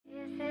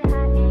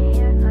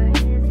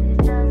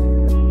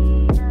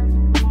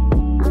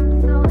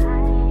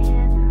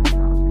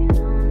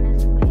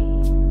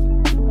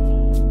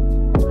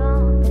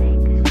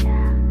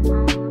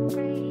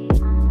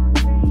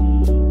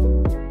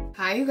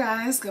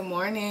good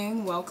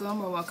morning.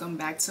 Welcome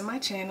back to my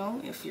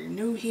channel. If you're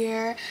new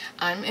here,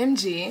 I'm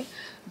MG.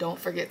 Don't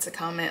forget to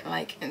comment,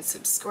 like, and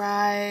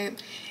subscribe.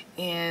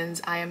 And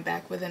I am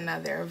back with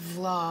another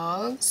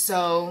vlog.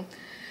 So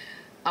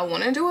I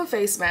want to do a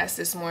face mask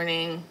this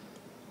morning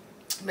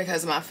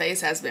because my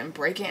face has been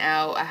breaking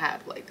out. I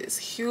have like this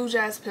huge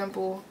ass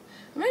pimple.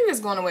 Maybe it's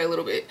going away a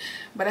little bit,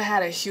 but I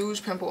had a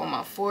huge pimple on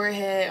my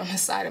forehead, on the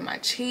side of my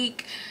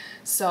cheek.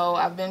 So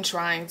I've been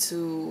trying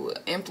to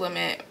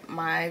implement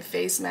my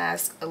face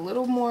mask a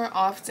little more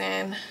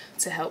often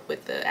to help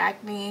with the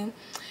acne.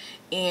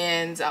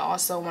 And I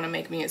also want to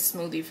make me a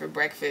smoothie for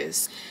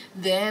breakfast.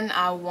 Then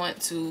I want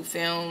to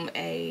film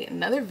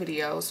another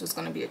video. So it's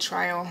going to be a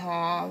try on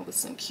haul with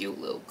some cute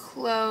little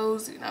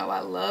clothes. You know, I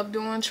love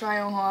doing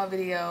try on haul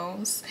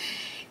videos.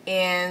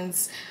 And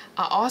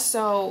I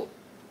also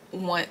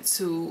want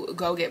to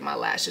go get my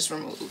lashes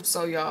removed.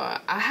 So y'all,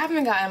 I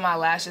haven't gotten my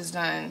lashes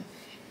done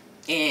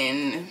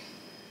in,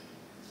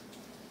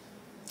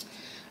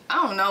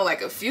 I don't know,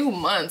 like a few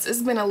months.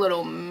 It's been a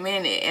little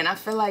minute, and I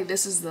feel like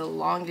this is the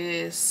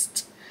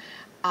longest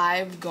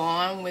I've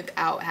gone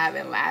without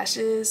having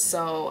lashes.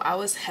 So I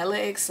was hella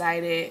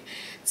excited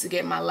to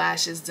get my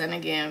lashes done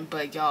again,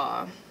 but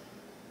y'all,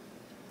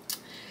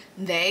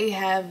 they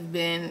have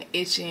been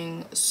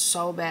itching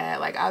so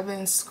bad. Like, I've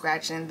been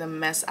scratching the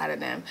mess out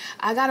of them.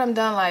 I got them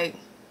done like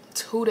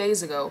 2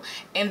 days ago,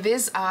 and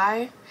this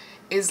eye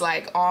is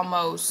like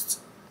almost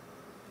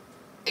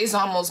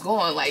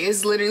gone. Like,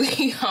 it's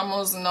literally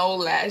almost no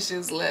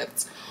lashes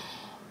left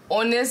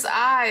on this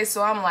eye.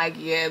 So I'm like,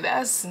 yeah,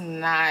 that's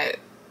not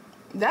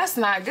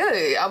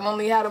good. I've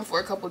only had them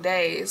for a couple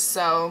days.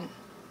 So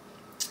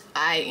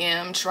I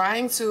am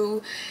trying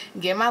to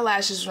get my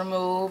lashes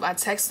removed. I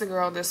texted the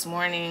girl this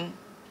morning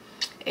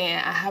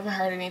and I haven't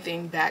heard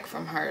anything back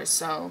from her.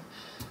 So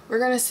we're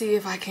gonna see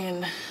if I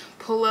can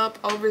pull up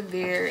over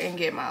there and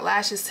get my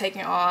lashes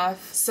taken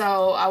off.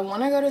 So I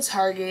want to go to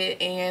Target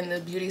and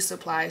the beauty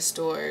supply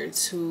store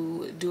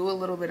to do a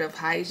little bit of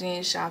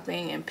hygiene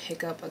shopping and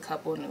pick up a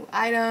couple new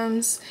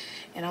items,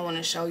 and I want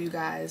to show you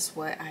guys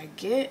what I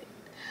get.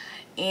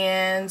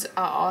 And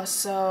I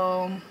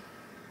also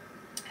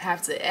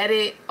have to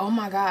edit. Oh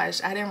my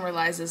gosh, I didn't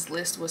realize this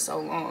list was so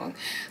long.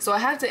 So I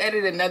have to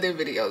edit another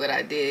video that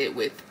I did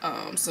with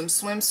some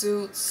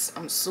swimsuits.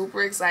 I'm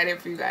super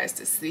excited for you guys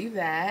to see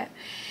that.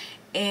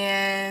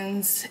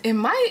 And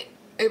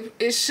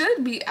it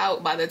should be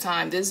out by the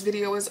time this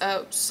video is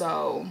up,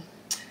 so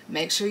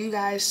make sure you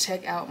guys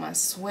check out my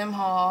swim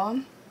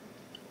haul.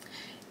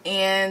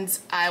 And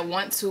I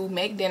want to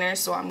make dinner,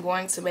 so I'm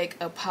going to make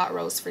a pot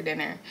roast for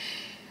dinner.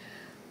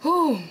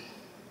 Whew.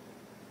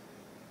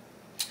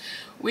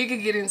 We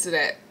could get into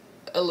that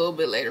a little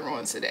bit later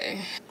on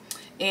today.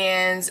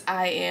 And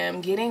I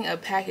am getting a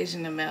package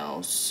in the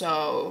mail,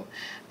 so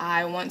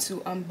I want to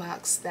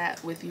unbox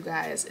that with you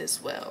guys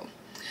as well.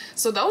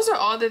 So those are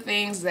all the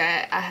things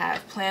that I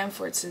have planned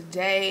for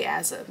today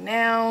as of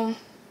now.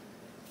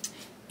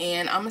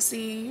 And I'm gonna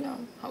see, you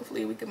know,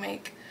 hopefully we can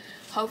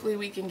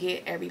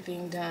get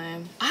everything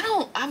done. I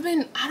don't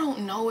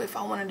know if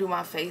I want to do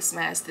my face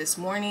mask this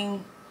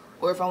morning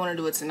or if I want to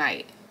do it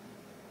tonight.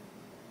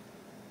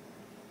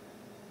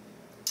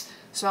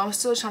 So I'm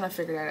still trying to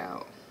figure that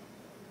out.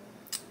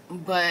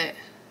 But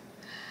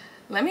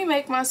let me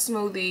make my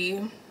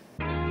smoothie.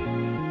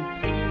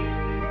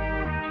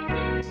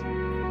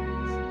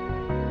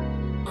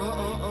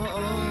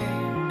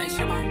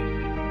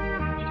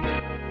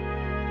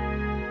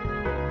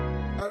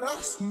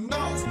 Don't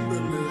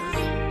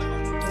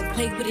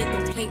play with it,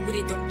 don't play with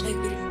it, don't play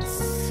with it.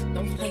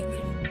 Don't play with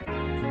it.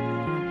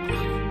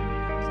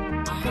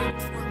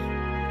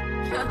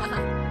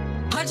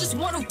 I just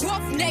want a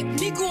roughneck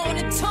nigga on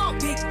the tongue.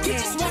 You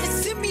just wanna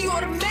send me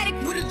automatic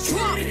with a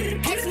drum.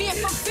 Ask me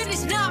if I'm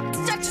finished now,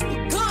 bitch, I just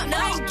begun.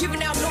 I ain't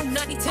giving out no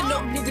money to no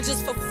nigga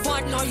just for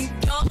fun. Are you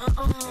dumb?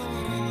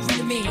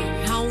 Other man,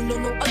 I don't know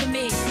no other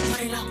man.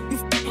 You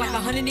f like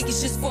 100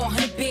 niggas just for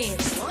 100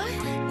 bands.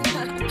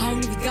 I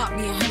don't even got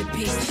me 100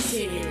 pins.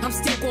 I'm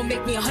still gonna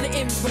make me 100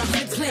 M's with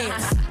 100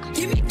 plans.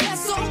 Give me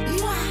peso,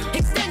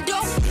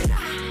 extendo.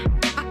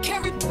 I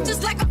carry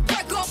just like a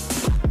Greco.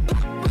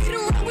 Hit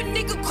around with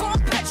nigga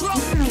called Petro.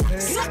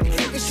 Suck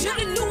nigga,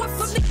 shoulda knew it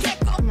from the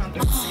get-go.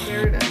 Don't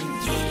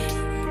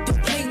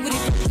play with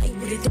it, don't play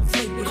with it, don't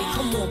play with it.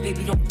 Come on,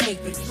 baby, don't play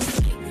with it.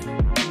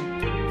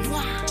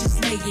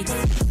 Just lay it.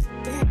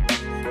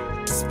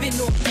 Spin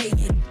or play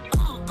it.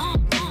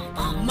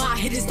 My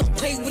hitters don't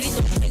play with it,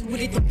 don't play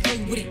with it, don't play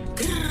with it.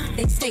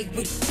 They stay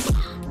with it.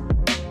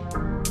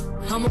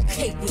 I'm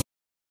okay with it.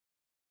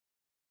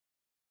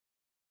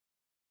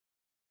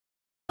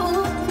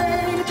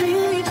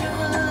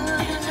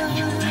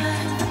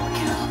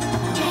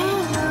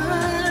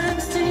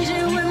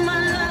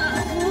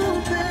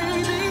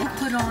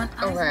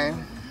 Okay,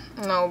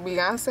 no,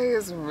 Beyonce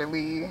is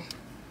really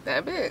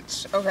that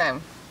bitch. Okay,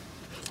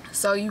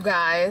 so you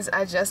guys,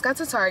 I just got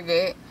to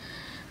Target.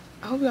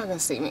 I hope y'all can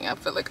see me. I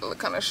feel like I look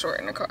kind of short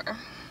in the car.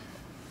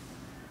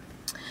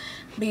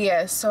 But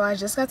yeah, so I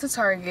just got to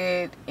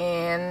Target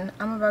and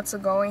I'm about to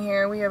go in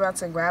here. We're about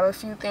to grab a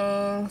few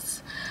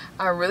things.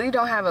 I really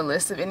don't have a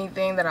list of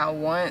anything that I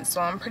want,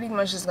 so I'm pretty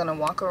much just gonna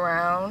walk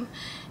around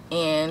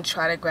and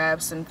try to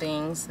grab some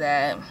things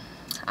that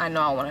I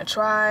know I want to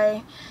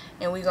try,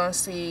 and we're gonna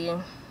see,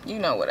 you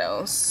know, what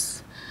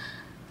else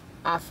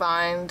I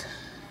find.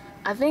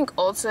 I think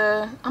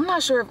Ulta, I'm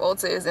not sure if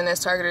Ulta is in this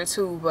Target or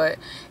too, but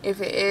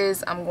if it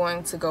is, I'm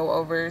going to go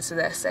over to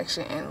that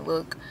section and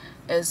look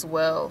as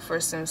well for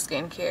some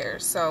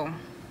skincare. So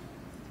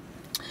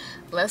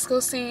let's go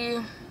see.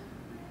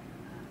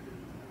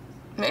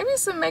 Maybe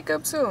some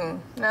makeup too,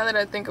 now that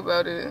I think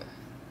about it.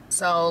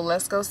 So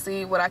let's go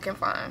see what I can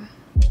find.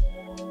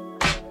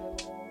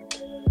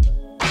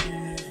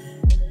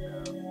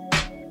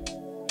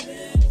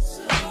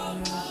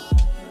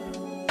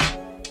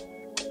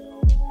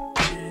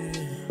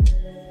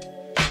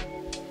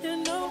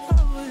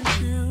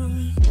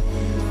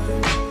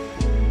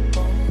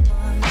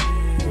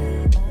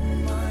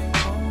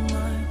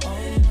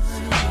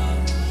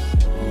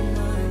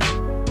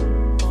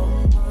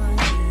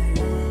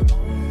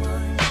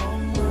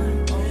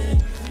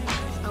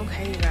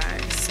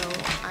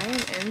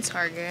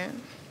 Target.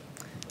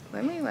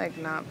 Let me like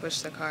not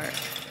push the cart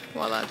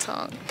while I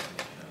talk.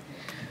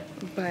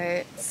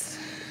 But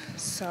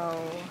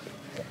so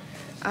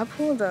I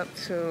pulled up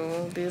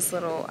to these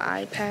little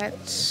eye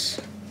patch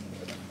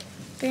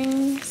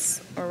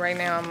things, or right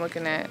now I'm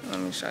looking at, let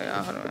me show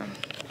y'all, hold on.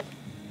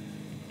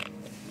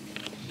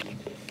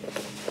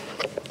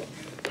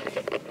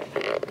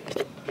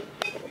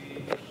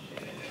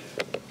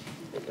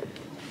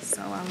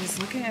 So I was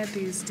looking at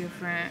these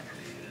different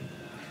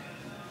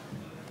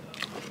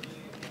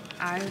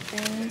eye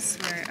things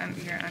for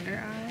your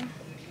under eye,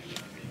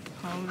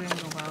 hold and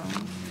glow.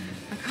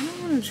 I kind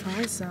of want to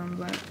try some,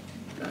 but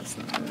that's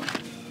not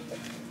it.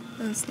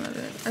 That's not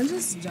it. I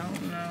just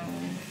don't know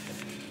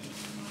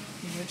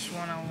which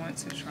one I want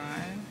to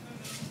try.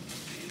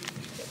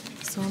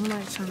 So I'm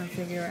like trying to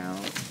figure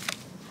out.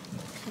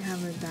 I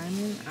have a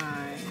diamond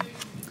eye.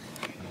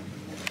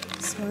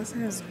 So this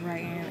has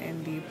Brighten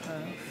and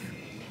Depuff.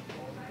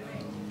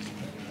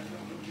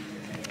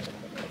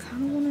 I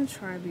kind of want to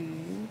try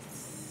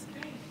these.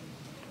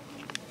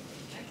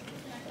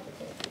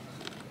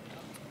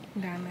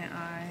 Diamond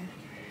eye.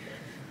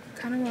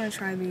 Kind of want to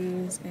try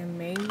these and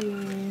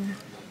maybe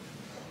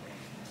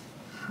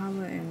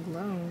Holla and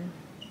Glow.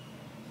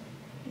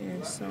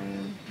 Yeah, so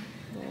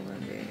Golden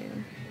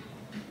Babe.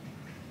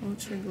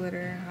 Ultra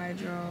Glitter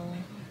Hydro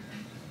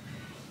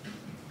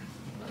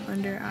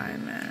Under Eye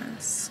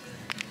Mask.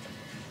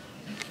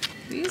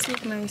 These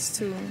look nice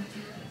too.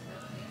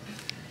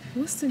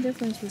 What's the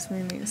difference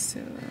between these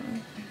two?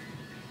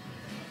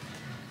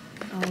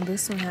 Oh,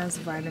 this one has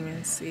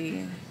vitamin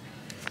C.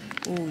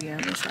 Oh yeah, I'm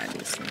gonna try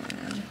this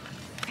one.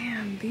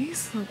 Damn,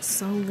 these look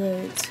so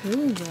good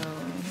too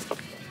though.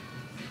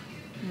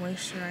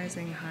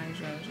 Moisturizing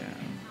Hydro Gel.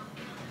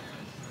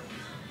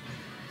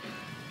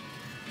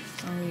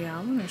 Oh yeah,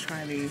 I'm gonna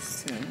try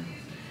these too.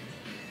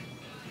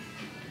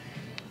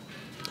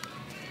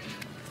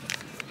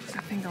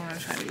 I think I wanna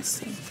try these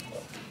too.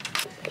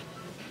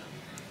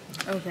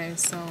 Okay,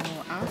 so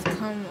I've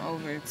come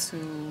over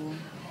to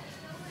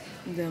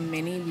the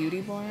mini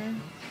beauty bar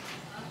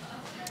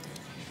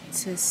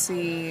to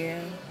see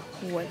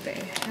what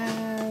they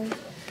have.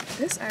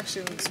 This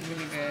actually looks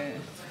really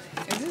good.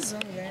 Is this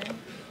over there?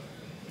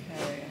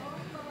 Hell yeah.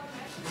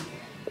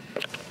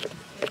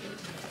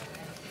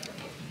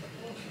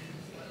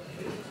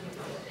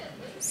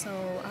 So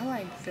I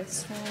like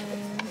this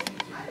one,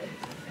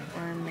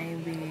 or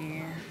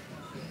maybe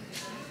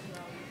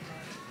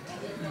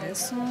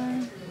this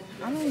one.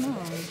 I don't know.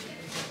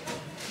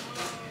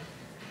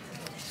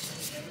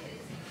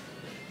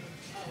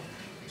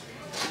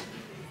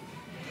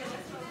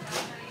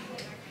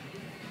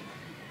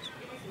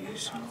 I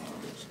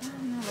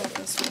don't know about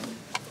this one,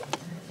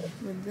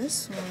 but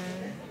this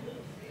one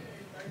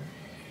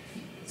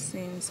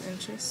seems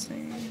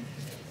interesting.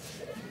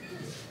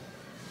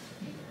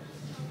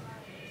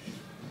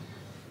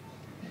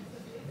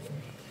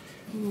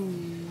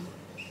 Ooh.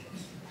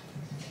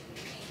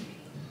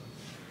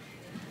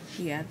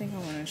 Yeah, I think I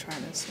want to try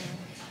this one.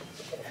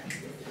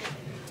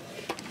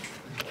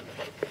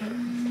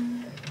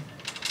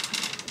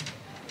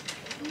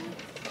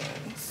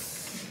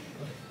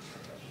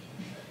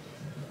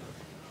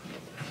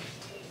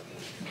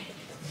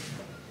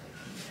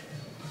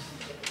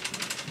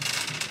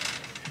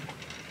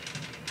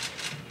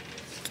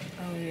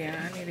 Oh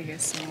yeah, I need to get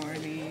some more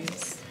of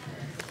these.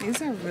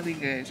 These are really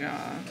good,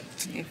 y'all.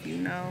 If you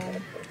know,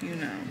 you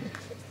know.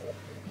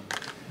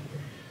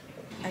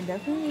 I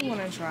definitely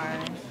want to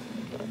try.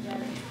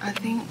 I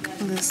think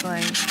this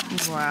like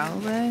brow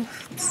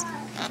lift.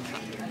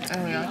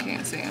 Oh, y'all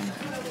can't see them.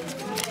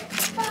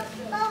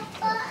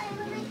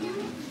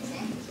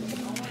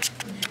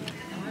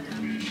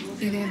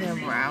 Either the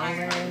brow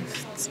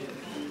lift,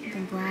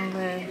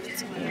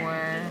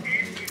 or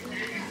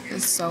the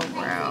soap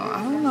brow.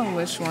 I don't know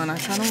which one. I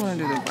kind of want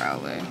to do the brow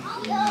lift.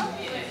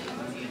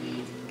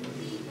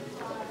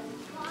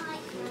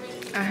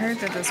 I heard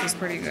that this was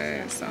pretty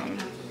good, so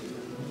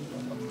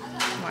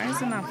why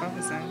is it not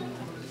focusing?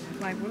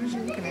 Like, what is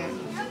you looking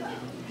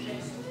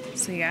at?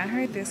 So yeah, I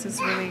heard this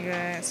is really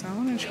good, so I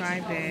want to try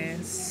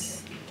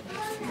this.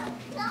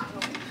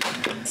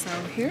 So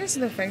here's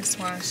the face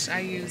wash I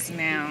use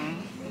now,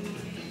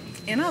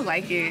 and I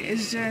like it.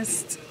 It's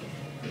just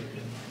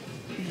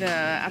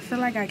I feel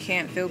like I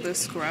can't feel the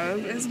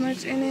scrub as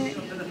much in it,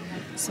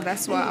 so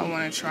that's why I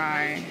want to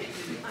try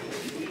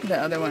the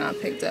other one I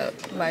picked up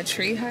by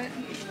Tree Hut,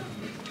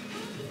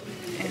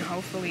 and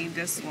hopefully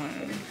this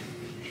one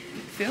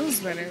feels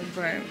better,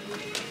 but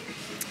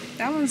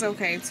that one's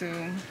okay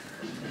too.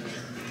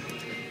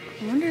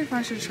 I wonder if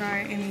I should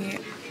try any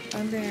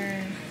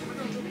other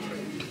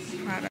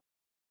product.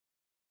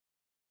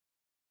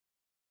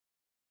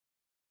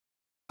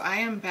 I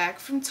am back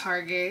from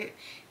Target,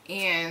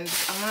 and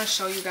I want to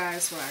show you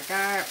guys what I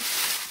got.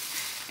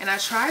 And I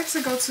tried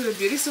to go to the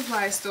beauty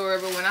supply store,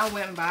 but when I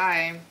went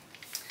by,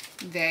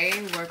 they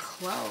were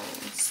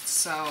closed.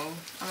 So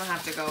I'm gonna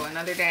have to go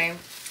another day.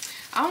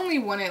 I only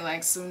wanted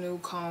like some new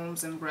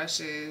combs and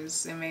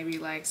brushes and maybe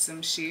like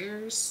some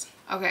shears.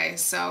 Okay,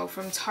 so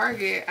from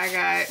Target, I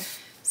got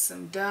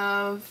some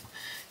Dove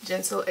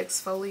Gentle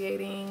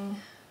Exfoliating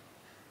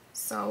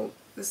soap.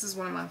 This is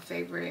one of my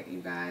favorite, you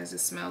guys. It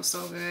smells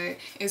so good.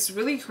 It's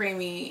really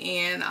creamy,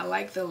 and I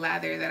like the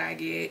lather that I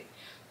get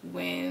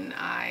when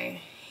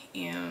I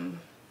am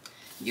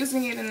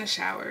using it in the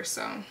shower.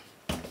 So,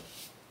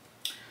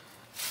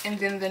 and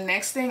then the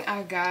next thing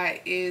I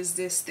got is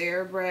this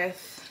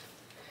TheraBreath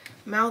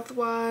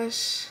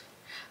mouthwash.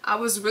 I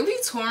was really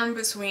torn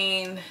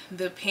between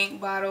the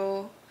pink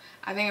bottle,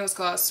 I think it was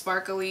called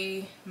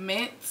Sparkly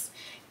Mint,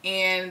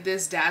 and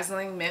this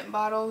Dazzling Mint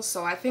bottle.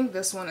 So I think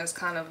this one is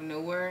kind of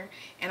newer,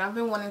 and I've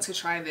been wanting to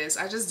try this.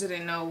 I just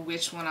didn't know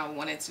which one I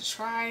wanted to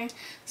try.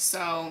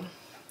 So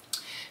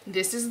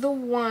this is the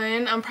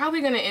one. I'm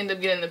probably gonna end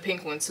up getting the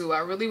pink one too. I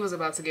really was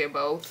about to get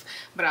both,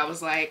 but I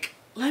was like,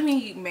 let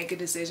me make a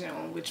decision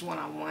on which one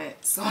I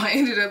want. So I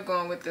ended up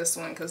going with this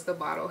one because the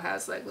bottle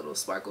has like little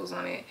sparkles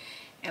on it,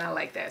 and I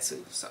like that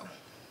too. So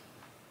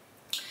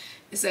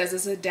it says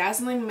it's a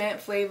dazzling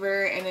mint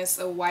flavor, and it's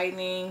a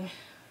whitening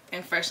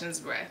and freshens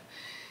breath.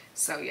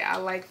 So yeah, I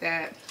like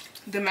that.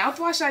 The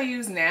mouthwash I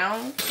use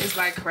now is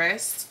by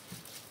Crest.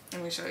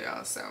 Let me show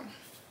y'all. So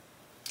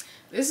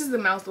this is the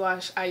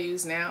mouthwash I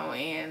use now,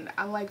 and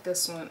I like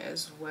this one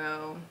as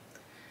well.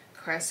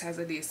 Crest has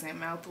a decent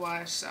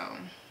mouthwash, so.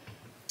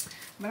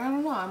 But I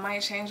don't know, I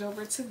might change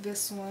over to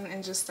this one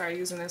and just start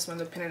using this one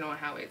depending on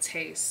how it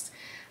tastes.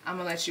 I'm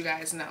gonna let you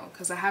guys know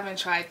because I haven't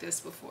tried this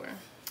before.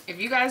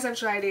 If you guys have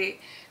tried it,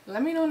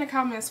 let me know in the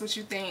comments what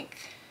you think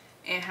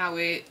and how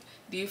it.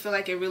 Do you feel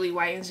like it really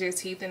whitens your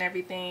teeth and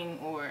everything,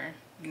 or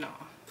no?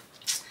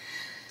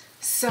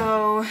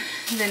 So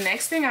the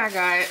next thing I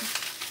got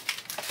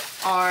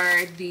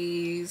are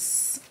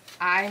these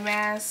eye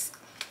mask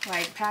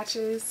like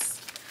patches.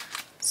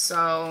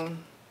 So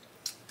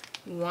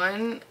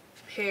one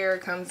pair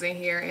comes in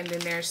here, and then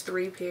there's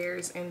 3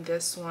 pairs in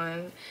this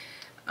one.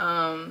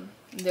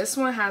 This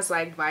one has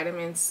like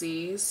vitamin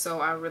C,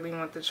 so I really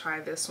want to try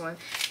this one.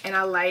 And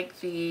I like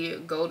the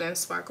golden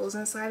sparkles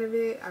inside of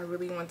it. I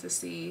really want to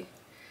see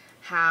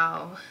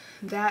how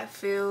that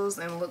feels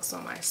and looks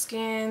on my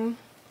skin.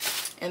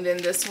 And then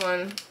this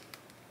one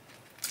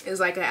is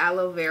like an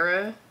aloe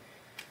vera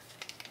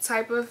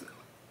type of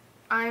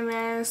eye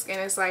mask, and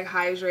it's like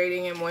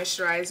hydrating and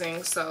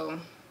moisturizing, so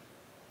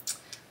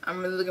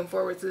I'm really looking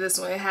forward to this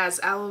one. It has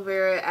aloe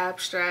vera,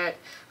 abstract,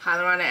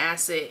 hyaluronic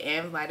acid,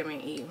 and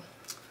vitamin E.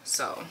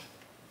 So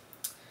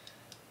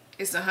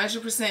it's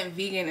 100%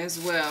 vegan as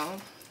well,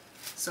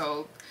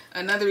 so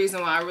another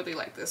reason why I really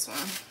like this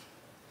one.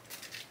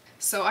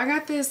 So I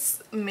got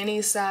this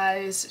mini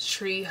size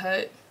Tree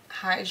Hut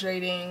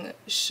hydrating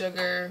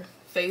sugar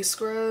face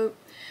scrub.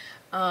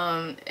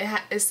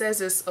 It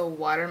says it's a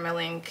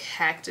watermelon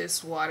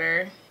cactus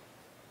water,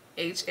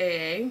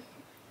 HAA.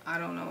 I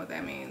don't know what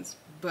that means,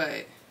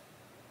 but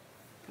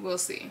we'll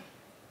see.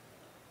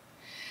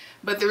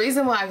 But the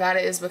reason why I got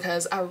it is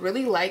because I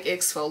really like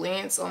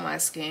exfoliants on my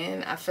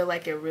skin. I feel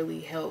like it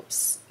really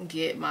helps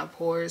get my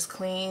pores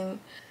clean.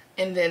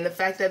 And then the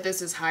fact that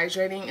this is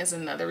hydrating is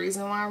another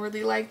reason why I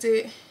really liked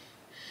it.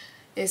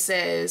 It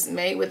says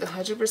made with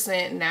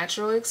 100%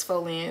 natural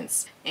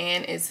exfoliants,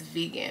 and it's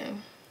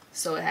vegan.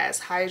 So it has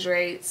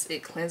hydrates,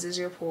 it cleanses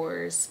your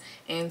pores,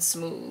 and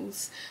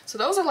smooths. So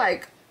those are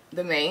like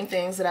the main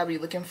things that I'll be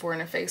looking for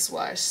in a face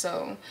wash.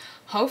 So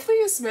hopefully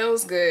it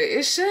smells good.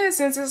 It should,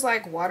 since it's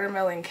like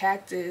watermelon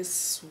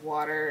cactus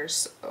water.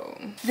 So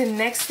the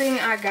next thing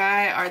I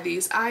got are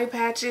these eye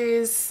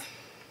patches.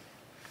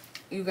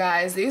 You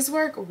guys, these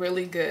work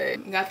really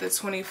good. Got the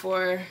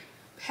 24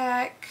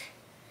 pack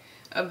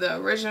of the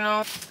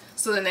original.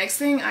 So the next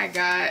thing I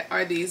got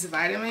are these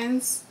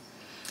vitamins.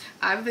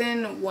 I've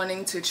been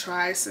wanting to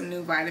try some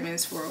new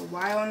vitamins for a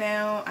while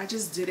now. I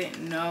just didn't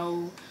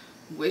know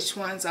which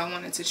ones I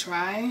wanted to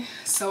try.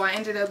 So I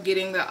ended up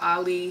getting the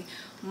Ali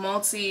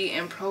Multi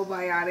and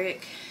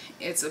Probiotic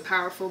It's a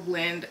powerful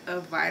blend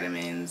of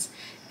vitamins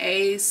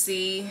A,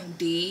 C,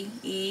 D,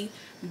 E,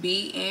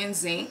 B, and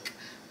zinc,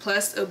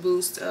 plus a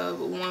boost of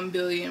 1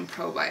 billion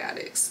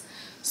probiotics.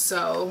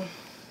 So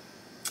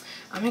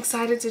I'm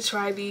excited to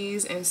try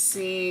these and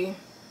see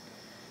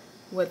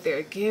what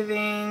they're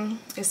giving.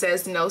 It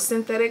says no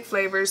synthetic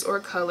flavors or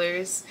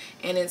colors,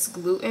 and it's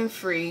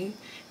gluten-free.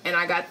 And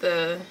I got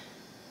the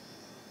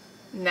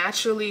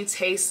naturally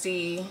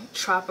tasty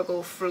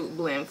tropical fruit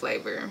blend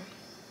flavor.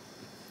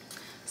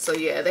 So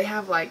yeah, they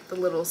have like the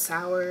little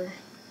sour,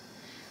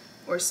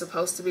 or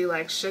supposed to be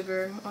like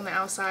sugar on the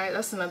outside.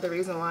 That's another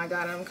reason why I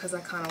got them, because I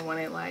kind of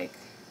wanted like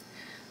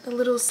a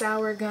little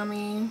sour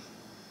gummy.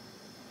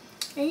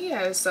 And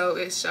yeah, so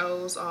it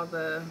shows all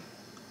the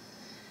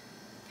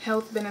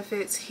health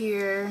benefits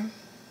here.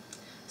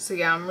 So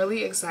yeah, I'm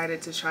really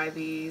excited to try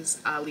these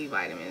Ali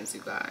vitamins,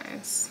 you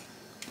guys.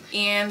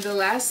 And the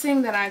last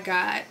thing that I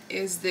got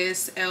is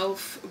this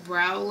e.l.f.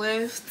 brow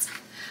lift.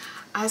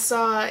 I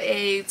saw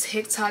a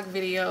TikTok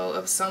video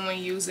of someone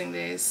using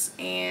this,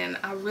 and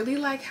I really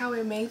like how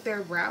it made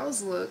their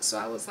brows look. So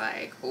I was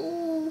like,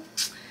 ooh,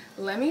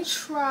 let me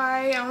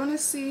try. I want to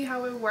see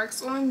how it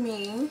works on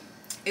me.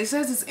 It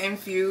says it's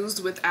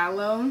infused with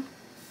aloe.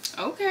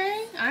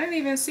 Okay, I didn't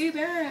even see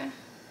that.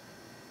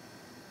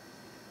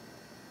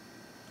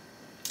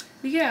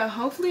 But yeah,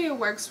 hopefully it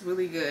works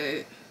really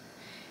good.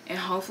 And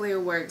hopefully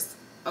it works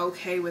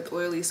okay with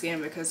oily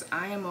skin, because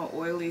I am an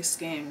oily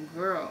skin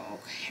girl,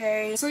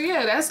 okay? So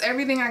yeah, that's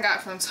everything I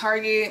got from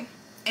Target.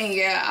 And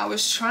yeah, I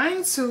was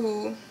trying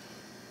to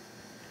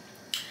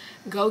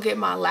go get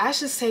my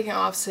lashes taken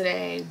off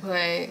today,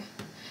 but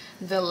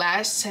the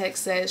lash tech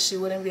said she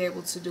wouldn't be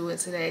able to do it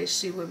today.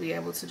 She would be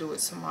able to do it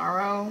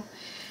tomorrow.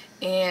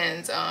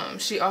 And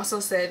she also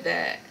said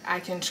that I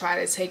can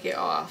try to take it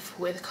off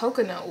with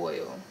coconut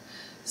oil.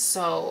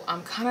 So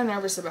I'm kind of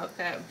nervous about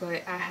that,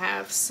 but I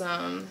have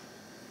some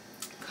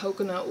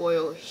coconut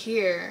oil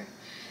here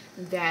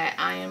that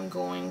I am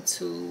going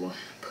to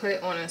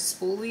put on a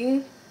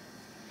spoolie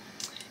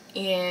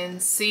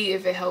and see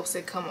if it helps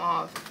it come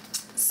off.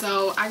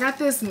 So I got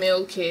this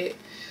meal kit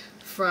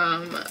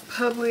from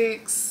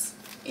Publix,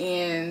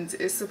 and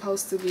it's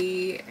supposed to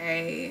be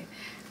a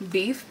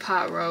beef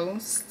pot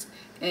roast,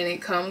 and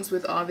it comes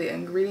with all the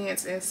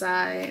ingredients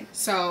inside.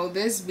 So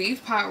this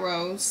beef pot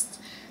roast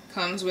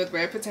comes with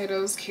red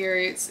potatoes,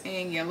 carrots,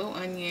 and yellow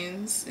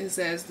onions. It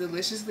says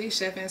deliciously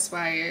chef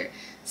inspired,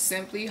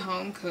 simply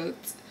home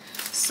cooked.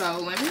 So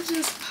let me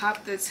just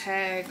pop the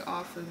tag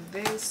off of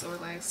this, or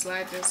like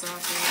slide this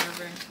off or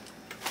whatever.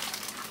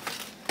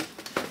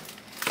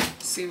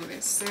 See what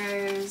it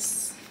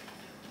says.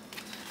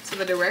 So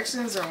the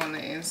directions are on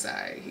the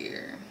inside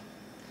here.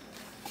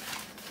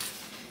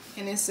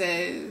 And it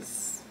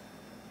says,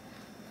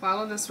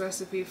 follow this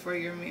recipe for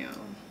your meal.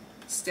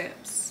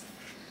 Steps.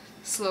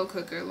 Slow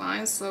cooker.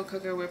 Line slow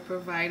cooker with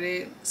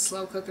provided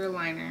slow cooker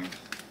liner.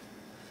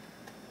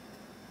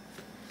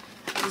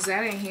 Is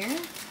that in here?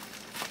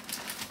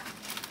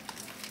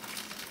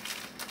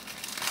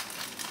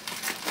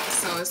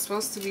 So it's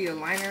supposed to be a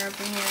liner up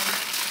in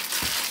here.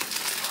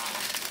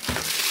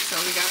 So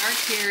we got our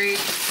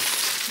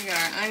carrots, we got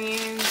our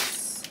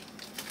onions,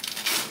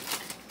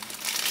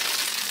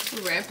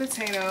 red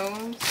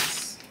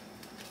potatoes,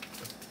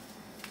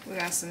 we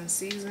got some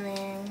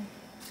seasoning.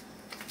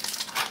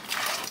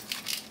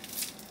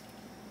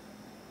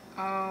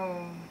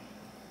 Oh,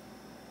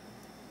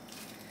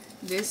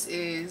 this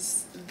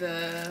is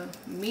the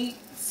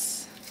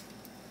meats,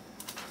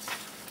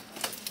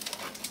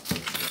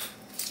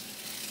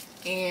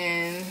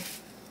 and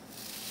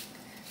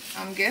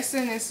I'm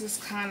guessing this is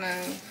kind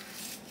of,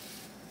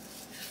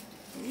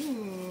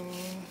 ooh,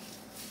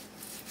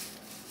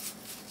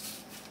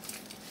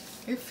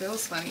 it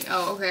feels funny.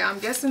 Oh, okay, I'm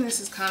guessing this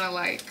is kind of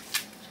like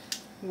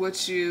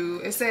what you,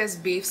 it says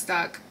beef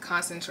stock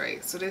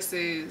concentrate, so this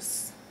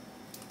is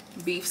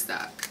beef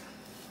stock.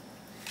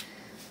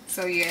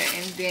 So yeah,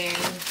 and then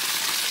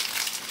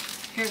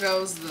here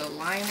goes the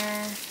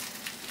liner.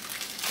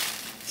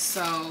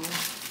 So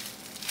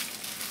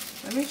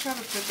let me try to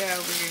put that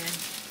over here.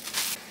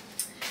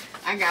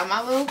 I got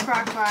my little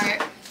crock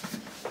pot.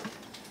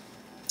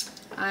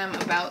 I am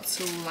about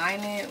to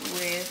line it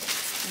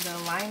with the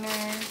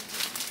liner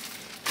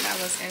that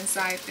was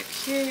inside the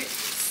kit.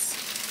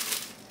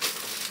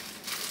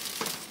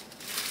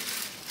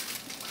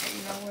 Okay,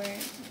 you know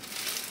what?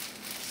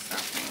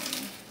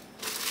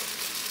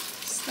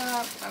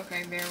 Stop.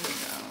 Okay, there we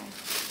go.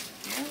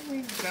 There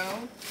we go.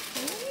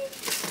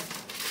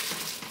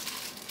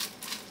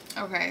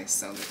 Okay,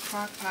 so the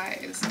crock pot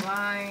is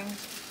lined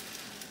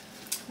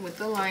with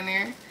the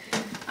liner.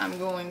 I'm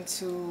going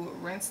to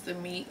rinse the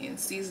meat and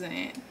season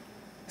it.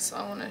 So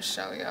I want to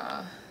show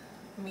y'all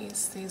me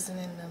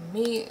seasoning the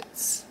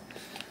meats.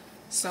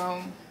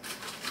 So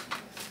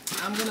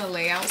I'm going to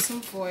lay out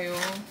some foil.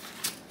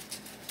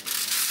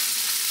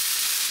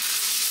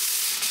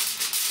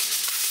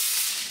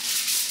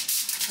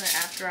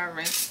 After I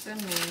rinse the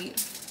meat,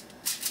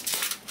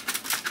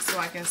 so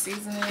I can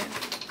season it.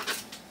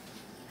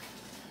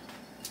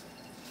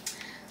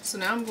 So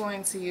now I'm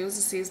going to use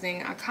the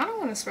seasoning. I kind of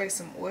want to spray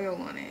some oil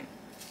on it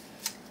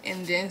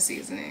and then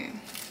season it.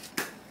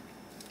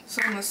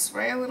 So I'm going to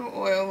spray a little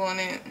oil on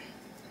it.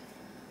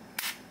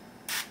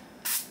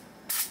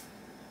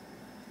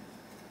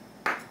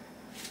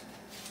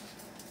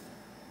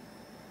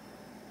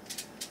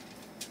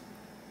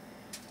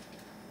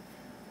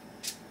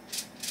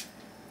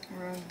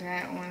 Rub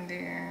that on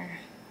there.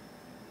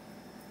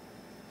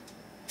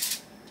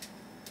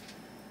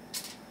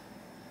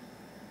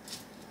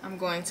 I'm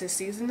going to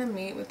season the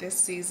meat with this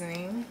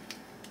seasoning.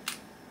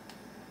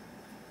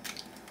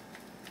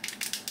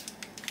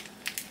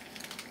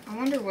 I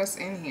wonder what's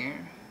in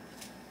here.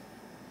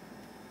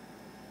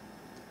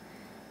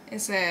 It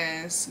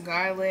says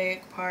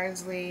garlic,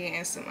 parsley,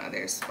 and some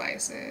other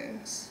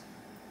spices.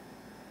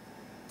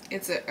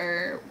 It's a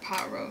herb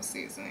pot roast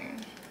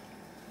seasoning.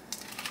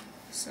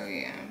 So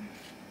yeah.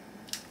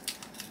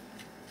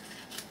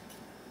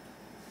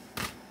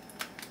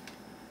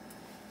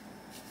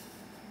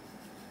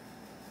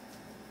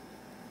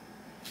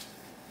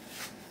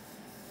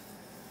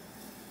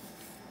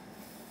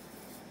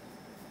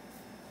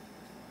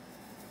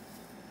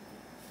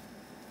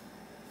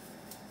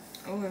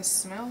 Oh, it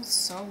smells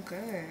so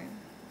good.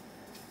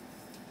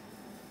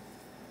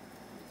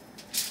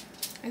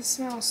 It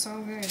smells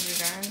so good, you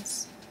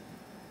guys.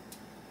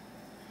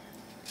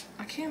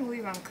 I can't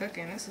believe I'm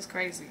cooking. This is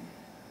crazy.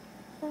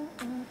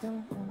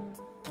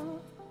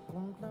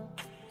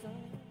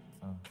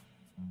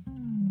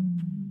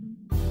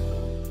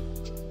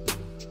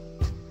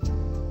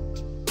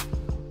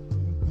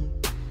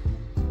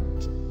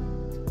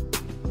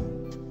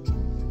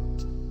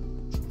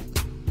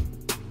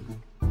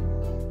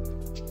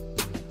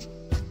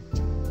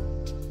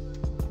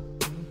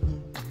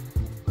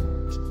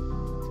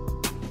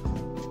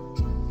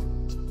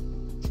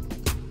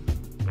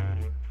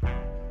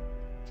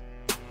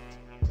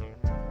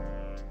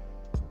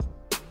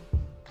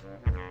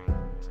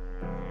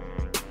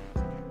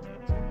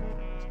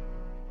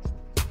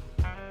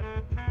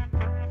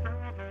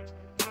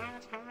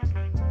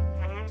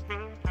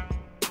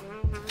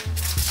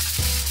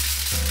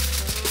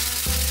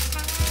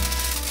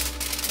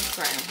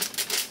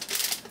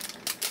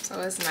 So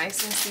it's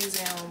nice and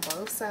seasoned on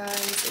both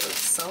sides. It looks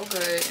so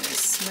good and it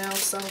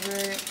smells so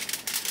good.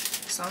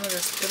 So I'm gonna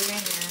just put it in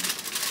here.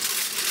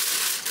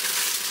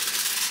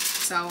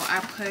 So I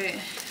put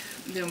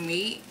the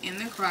meat in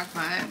the crock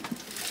pot.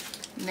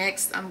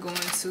 Next I'm going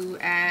to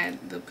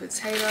add the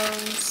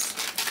potatoes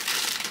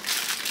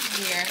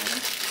here.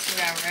 So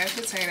we got red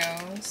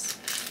potatoes.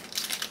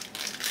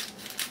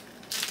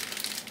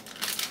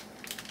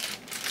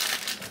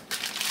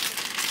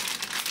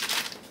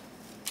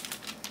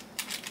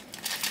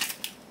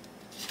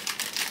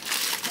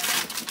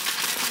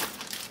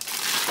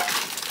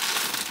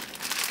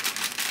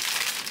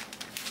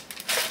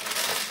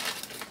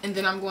 And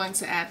then I'm going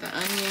to add the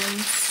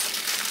onions.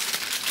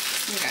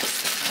 We got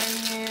the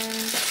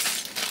onions.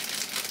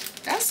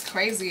 That's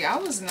crazy. I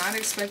was not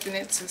expecting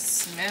it to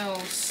smell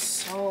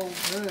so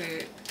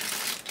good.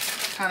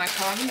 Kind of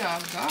caught me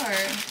off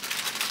guard.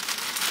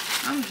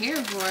 I'm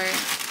here for it.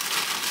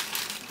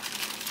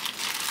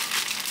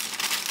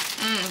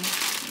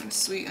 The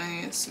sweet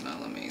onions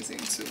smell amazing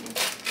too.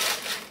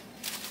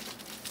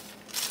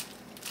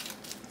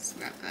 So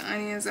got the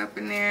onions up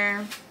in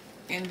there.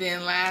 And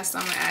then last,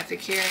 I'm going to add the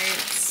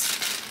carrots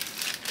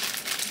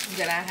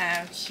that I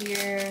have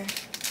here.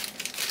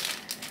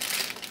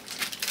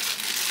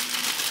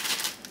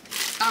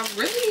 I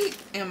really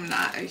am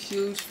not a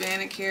huge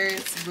fan of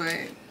carrots,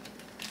 but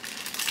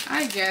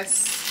I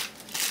guess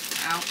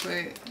I'll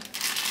put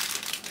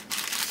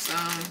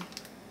some.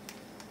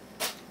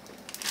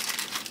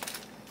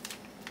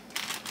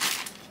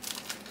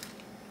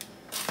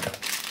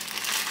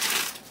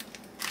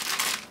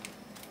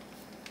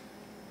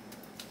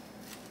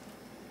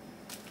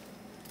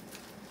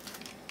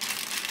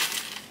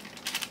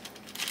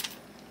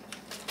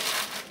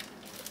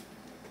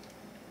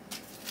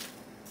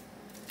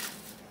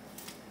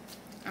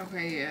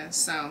 Okay, yeah,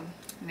 so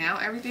now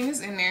everything is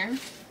in there.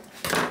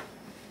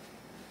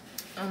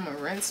 I'm gonna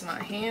rinse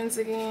my hands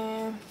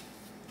again.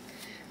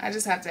 I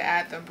just have to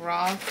add the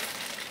broth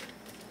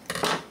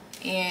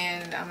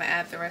and I'm gonna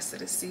add the rest of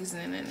the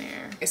seasoning in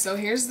there. Okay, so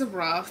here's the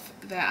broth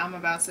that I'm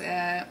about to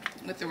add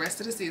with the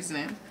rest of the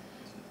seasoning.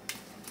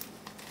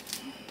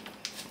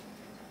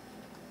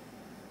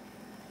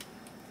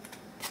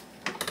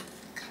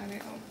 Cut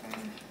it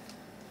open.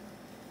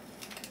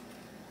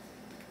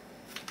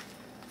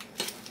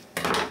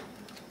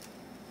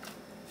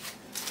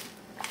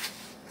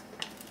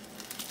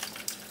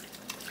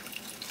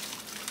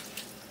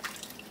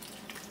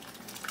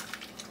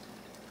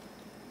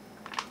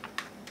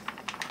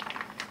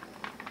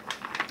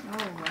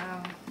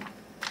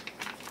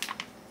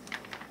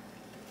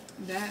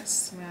 That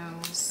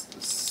smells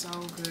so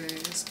good.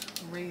 It's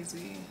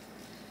crazy.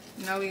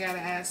 Now we gotta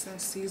add some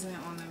seasoning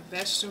on the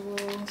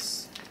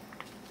vegetables.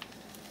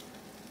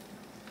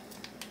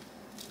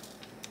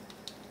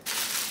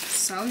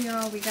 So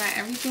y'all, we got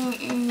everything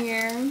in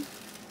here.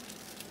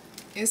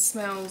 It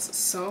smells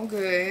so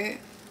good.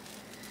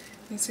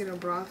 You see the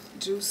broth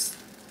juice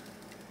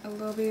a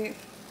little bit.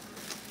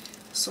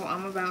 So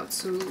I'm about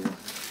to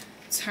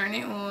turn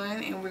it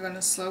on and we're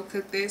gonna slow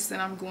cook this,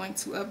 and I'm going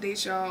to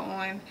update y'all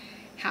on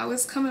how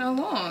it's coming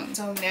along.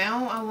 So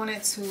now I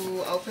wanted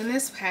to open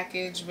this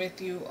package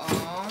with you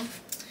all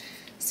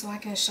so I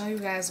can show you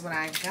guys what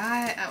I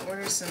got. I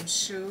ordered some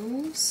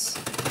shoes.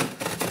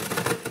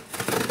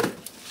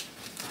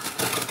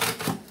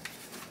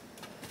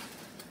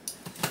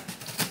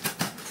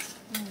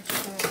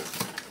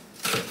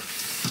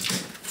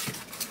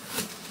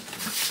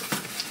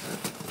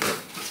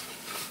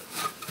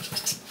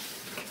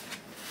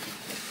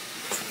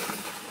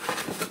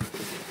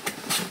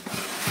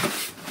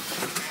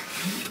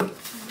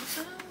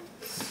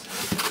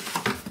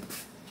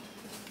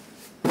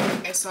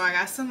 So I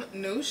got some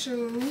new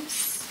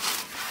shoes,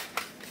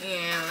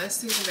 and let's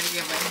see what they're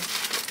giving.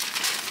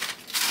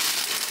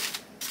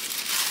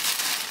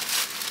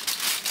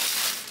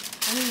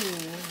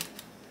 Ooh,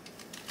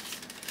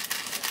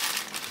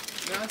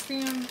 y'all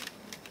see them?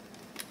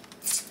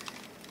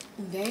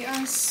 They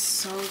are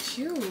so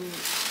cute.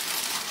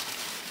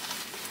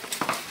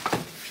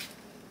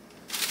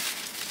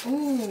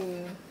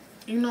 Ooh,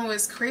 you know,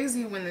 it's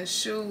crazy when the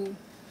shoe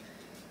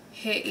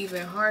hit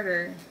even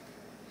harder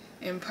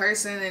in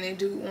person than they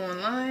do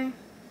online.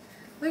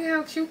 Look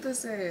how cute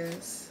this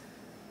is.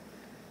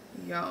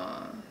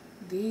 Y'all,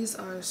 these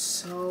are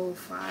so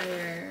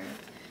fire.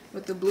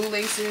 With the blue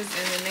laces,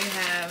 and then they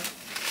have,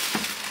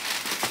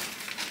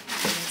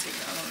 let me take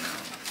that one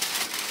out.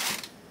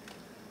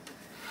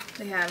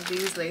 They have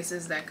these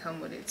laces that come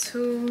with it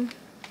too.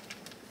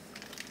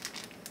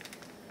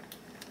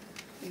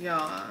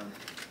 Y'all,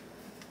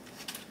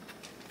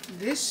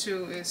 this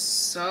shoe is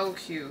so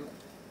cute.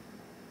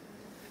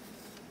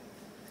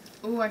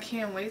 Ooh, I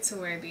can't wait to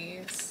wear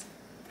these.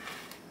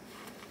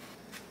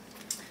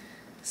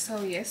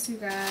 So yes, you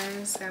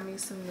guys, got me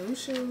some new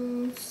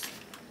shoes.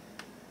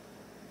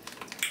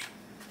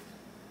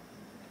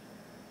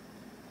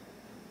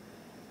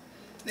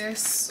 They're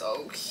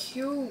so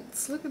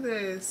cute. Look at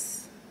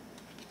this.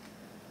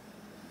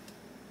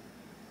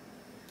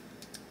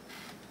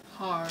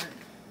 Hard.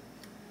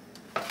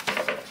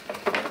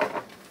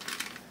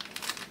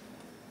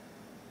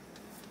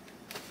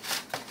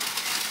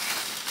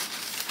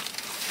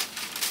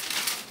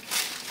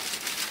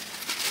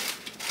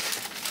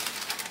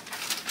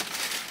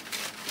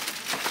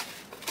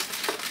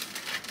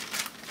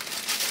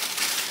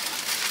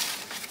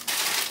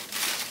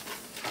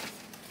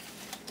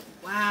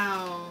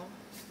 Wow,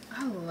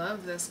 I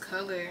love this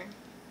color.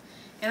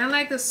 And I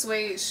like the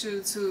suede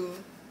shoe too.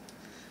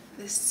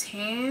 This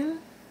tan,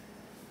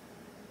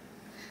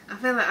 I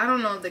feel like, I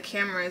don't know if the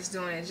camera is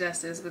doing it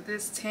justice, but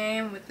this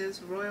tan with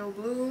this royal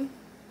blue,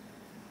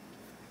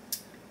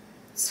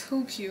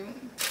 too cute.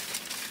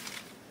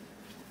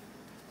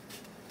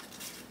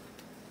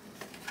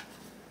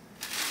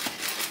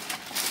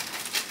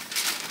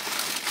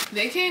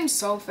 They came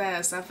so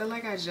fast. I feel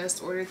like I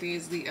just ordered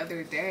these the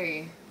other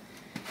day,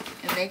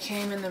 and they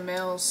came in the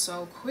mail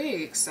so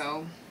quick.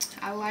 So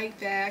I like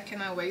that.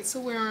 Cannot wait to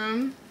wear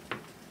them.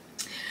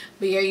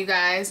 But yeah, you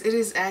guys, it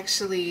is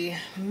actually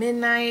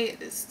midnight.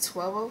 It's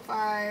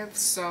 12:05.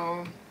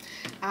 So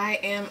I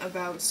am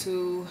about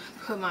to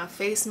put my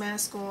face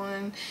mask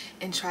on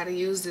and try to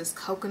use this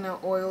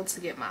coconut oil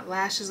to get my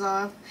lashes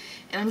off.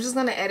 And I'm just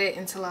going to edit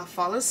until I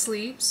fall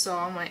asleep. So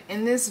I'm going to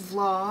end this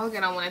vlog,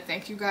 and I want to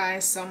thank you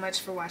guys so much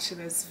for watching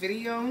this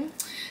video.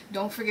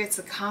 Don't forget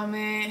to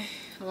comment,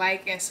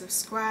 like, and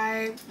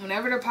subscribe.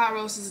 Whenever the pot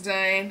roast is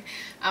done,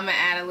 I'm going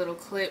to add a little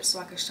clip so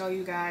I can show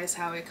you guys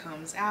how it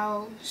comes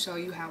out, show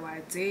you how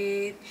I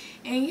did.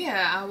 And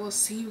yeah, I will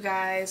see you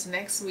guys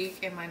next week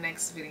in my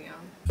next video.